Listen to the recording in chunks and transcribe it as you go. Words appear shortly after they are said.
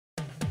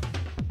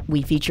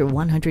We feature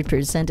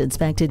 100%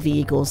 inspected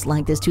vehicles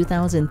like this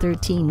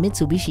 2013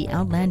 Mitsubishi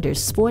Outlander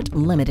Sport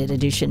Limited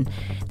Edition.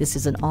 This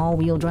is an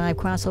all-wheel drive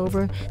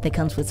crossover that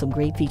comes with some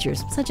great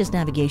features such as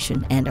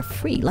navigation and a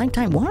free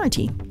lifetime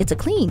warranty. It's a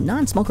clean,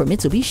 non-smoker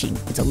Mitsubishi.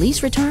 It's a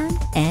lease return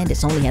and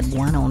it's only had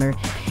one owner.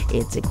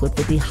 It's equipped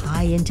with the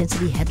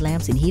high-intensity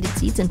headlamps and heated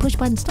seats and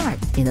push-button start.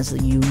 It has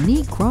the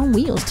unique chrome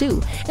wheels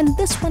too. And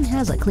this one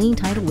has a clean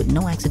title with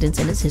no accidents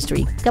in its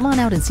history. Come on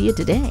out and see it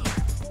today.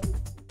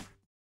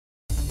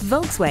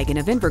 Volkswagen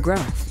of Inver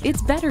Grove.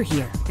 It's better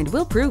here, and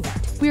we'll prove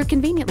it. We are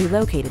conveniently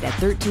located at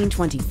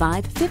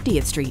 1325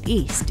 50th Street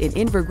East in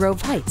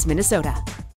Inver-Grove-Heights, Minnesota.